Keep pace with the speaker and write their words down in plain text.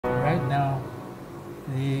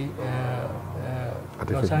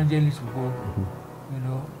Los Angeles will go, you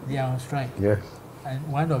know, they are on strike. Yes.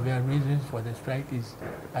 And one of their reasons for the strike is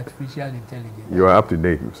artificial intelligence. You are up to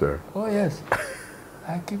date, sir. Oh, yes.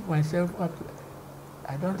 I keep myself up.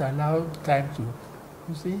 I don't allow time to,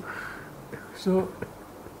 you see. So,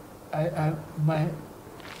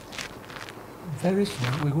 very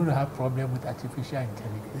soon we're going to have problem with artificial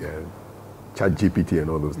intelligence. Yeah. Chat GPT and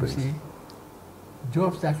all those You things. see,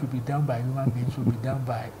 jobs that should be done by human beings will be done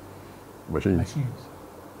by machines.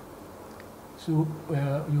 So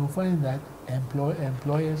you'll find that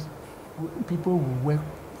employers, people will work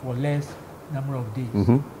for less number of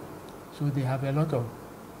days. So they have a lot of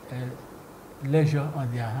leisure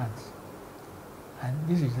on their hands. And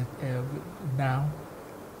this is now,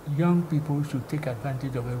 young people should take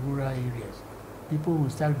advantage of the rural areas. People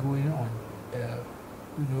will start going on,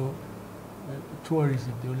 you know,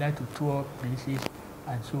 tourism. They would like to tour places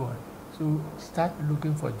and so on. So start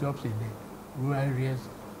looking for jobs in the rural areas.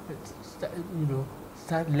 You know,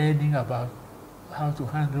 start learning about how to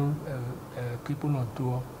handle people on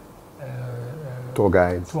tour. Tour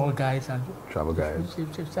guides and travel guides.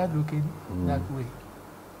 Start looking that way.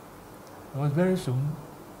 Because very soon,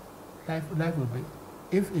 life will be,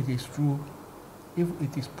 if it is true, if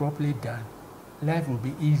it is properly done, life will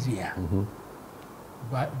be easier.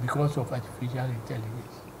 But because of artificial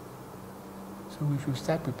intelligence. So we should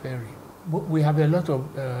start preparing. We have a lot of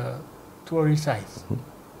tourist sites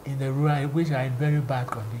in the rural, which are in very bad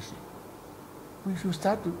condition. We should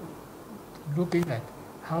start looking at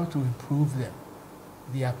how to improve them.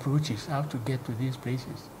 The approaches, how to get to these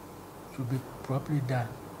places, should be properly done.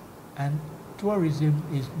 And tourism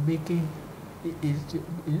is making,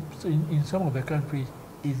 in some of the countries,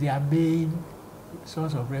 is their main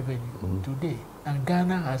source of revenue today. And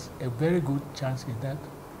Ghana has a very good chance in that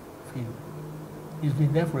field. It's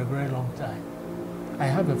been there for a very long time. I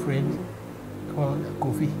have a friend called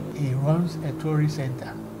Kafui. He runs a tourist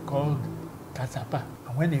center called Kasapa.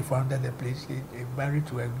 And when he founded the place, he married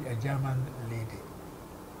to a German lady.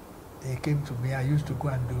 They came to me. I used to go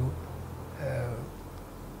and do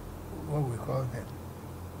what we call them,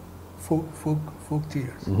 folk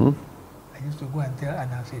tales. I used to go and tell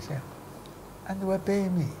Anansi, and they were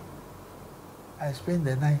paying me. I spent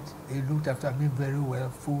the night. They looked after me very well,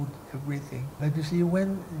 food, everything. But you see,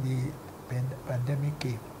 when the pandemic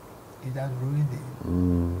came, it has ruined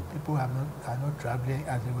it. People are not traveling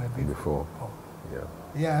as they were before.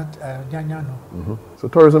 Yeah, Nyaniba. So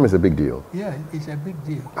tourism is a big deal. Yeah, it's a big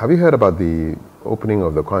deal. Have you heard about the opening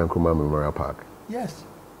of the Kwame Nkrumah Memorial Park? Yes,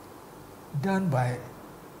 done by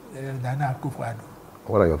Nana Kafui.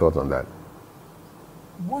 What are your thoughts on that?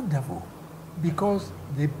 Wonderful, because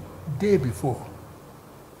the day before,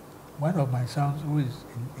 one of my sons who is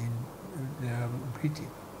in Britain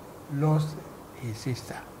lost his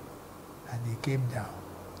sister, and he came down,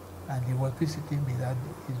 and he was visiting me. That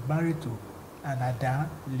he's married to an Adan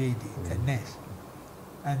lady, a nurse,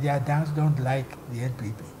 and the Adans don't like the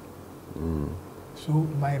NPP. So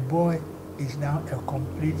my boy is now a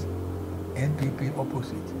complete NPP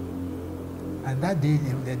opposite. And that day,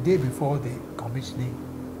 the day before the commissioning,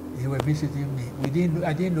 they were visiting me. I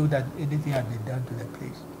didn't know that anything had been done to the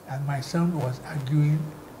place. And my son was arguing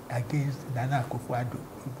against Nana Kafui.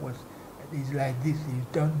 He's like this, he's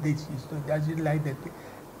done this, doesn't like that.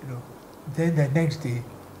 You know. Then the next day,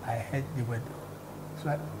 I heard they went.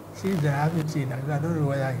 So since I haven't seen him, I don't know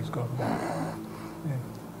whether he's come back.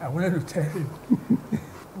 I wanted to tell him,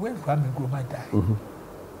 when Kwame Nkrumah died,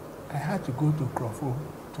 I had to go to Kafui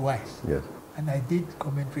twice. Yes. And I did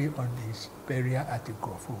commentary on his burial at the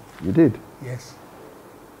Kafui. You did? Yes.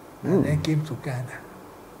 And then came to Ghana.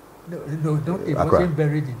 No, it wasn't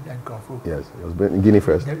buried in Kafui. Yes, it was in Guinea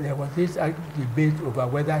first. There was this debate over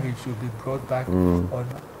whether he should be brought back or not.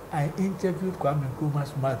 I interviewed Kwame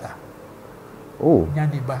Nkrumah's mother. Oh.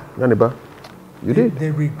 Nyaniba. You did?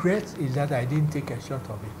 The regret is that I didn't take a shot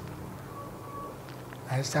of it.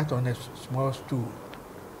 I sat on a small stool,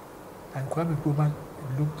 and Kwame Nkrumah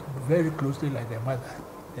looked very closely like the mother,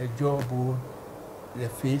 the jawbone, the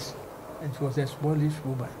face, and she was a smallish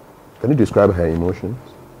woman. Can you describe her emotions?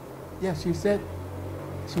 Yes, she said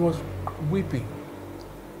she was weeping,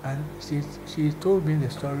 and she told me the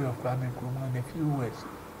story of Kwame Nkrumah in a few words.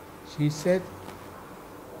 She said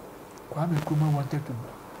Kwame Nkrumah wanted to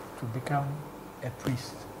become a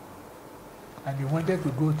priest, and he wanted to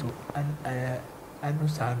go to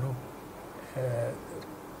Anusano,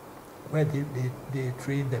 where they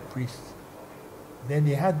train the priests. Then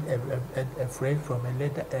he had a friend from he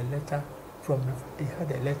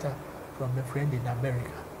had a letter from a friend in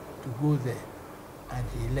America to go there, and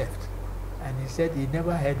he left. And he said he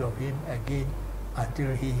never heard of him again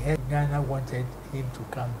until he heard Ghana wanted him to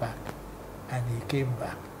come back, and he came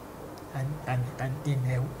back. And in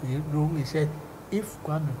a room he said, if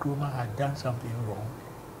Kwame Nkrumah had done something wrong,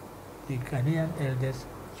 the Ghanaian elders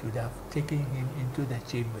should have taken him into the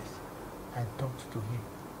chambers and talked to him.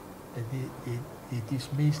 And they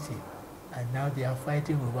dismissed him, and now they are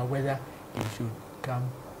fighting over whether he should come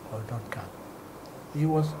or not come. He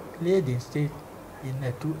was laid in state in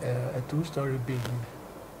a two-story building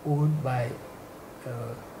owned by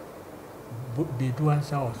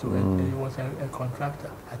Biduansa also, and he was a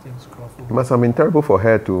contractor at Kafui. It must have been terrible for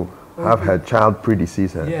her to have her child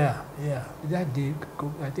predecease her. Yeah. That day,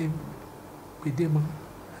 I think Bidema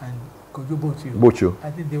and Kojo Bocho.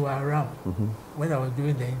 I think they were around when I was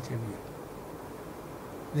doing the interview.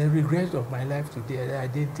 The regrets of my life today that I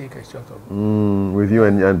didn't take a shot of it. With you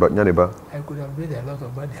and Nyaniba? I could have made a lot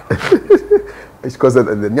of money. It's because the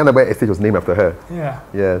Nyaniba estate was named after her. Yeah.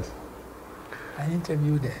 Yes. I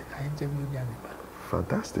interviewed her. I interviewed Nyaniba.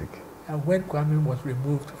 Fantastic. And when Kwame was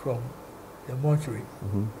removed from the mortuary,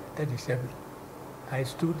 37, I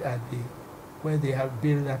stood at where they have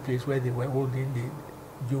built that place where they were holding the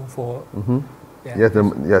June 4. Yeah,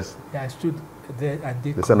 yes. Yeah, I stood there and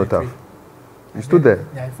did the cenotaph. You and stood there?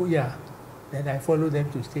 Yeah. Then I followed them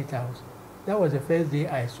to State House. That was the first day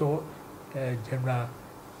I saw General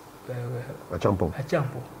Acheampong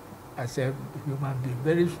as a human being,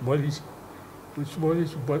 very smallish, with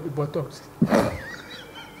smallish buttocks.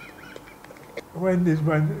 When this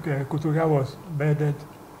man, Kutuka, was murdered,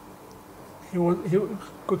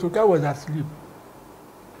 Kutuka was asleep.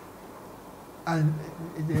 And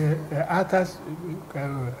the artist,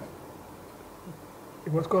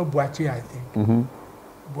 it was called Boachi, I think.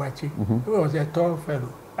 Boachi. He was a tall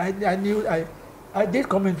fellow. I did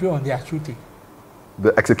commentary on their shooting.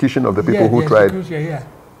 The execution of the people who tried. Yeah.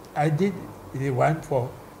 I did the one for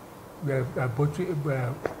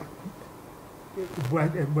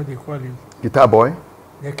what they call it? Guitar Boy?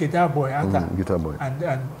 The Guitar Boy. Guitar Boy.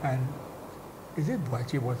 And is it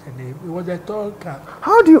Boachi was the name? It was a tall car.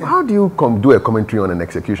 How do you do a commentary on an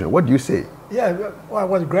execution? What do you say? Yeah, well, I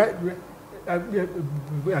was great.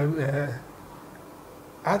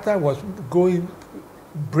 Arthur was going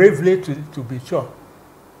bravely to be shot.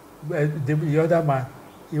 The other man,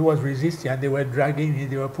 he was resisting, and they were dragging him,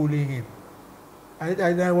 they were pulling him.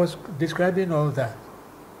 And I was describing all that.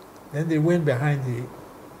 Then they went behind the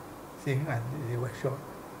thing and they were shot.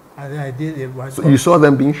 And then I did it once. So you saw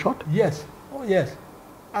them being shot? Yes. Oh, yes.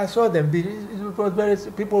 I saw them. It was very,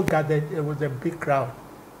 people gathered. It was a big crowd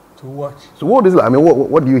to watch. So what is it? I mean,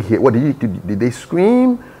 what do you hear? What did they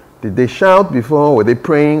scream? Did they shout before? Were they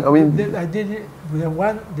praying? I mean, I did it.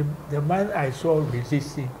 The man I saw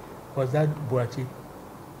resisting was that Boachi.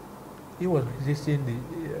 He was resisting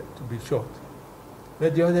to be shot.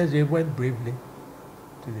 But the others, they went bravely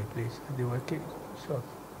to the place and they were shot.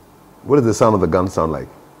 What does the sound of the gun sound like?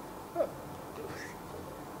 I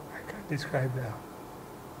can't describe now.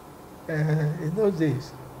 In those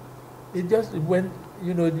days, it just went,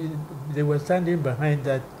 they were standing behind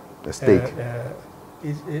that. A stake?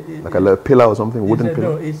 Like a little pillar or something? Wooden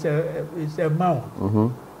pillar? No, it's a mound.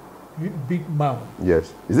 Big mound.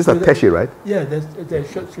 Yes. Is this a Teshi, right? Yeah, that's a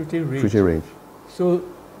shooting range. Shooting range. So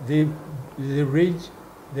the range,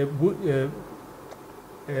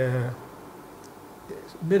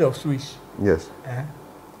 made of swish. Yes.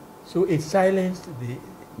 So it silenced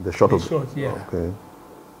the shot. Yeah. Okay.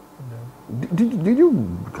 Did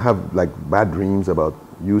you have like bad dreams about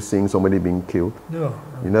you seeing somebody being killed? No.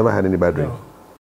 You never had any bad dreams? No.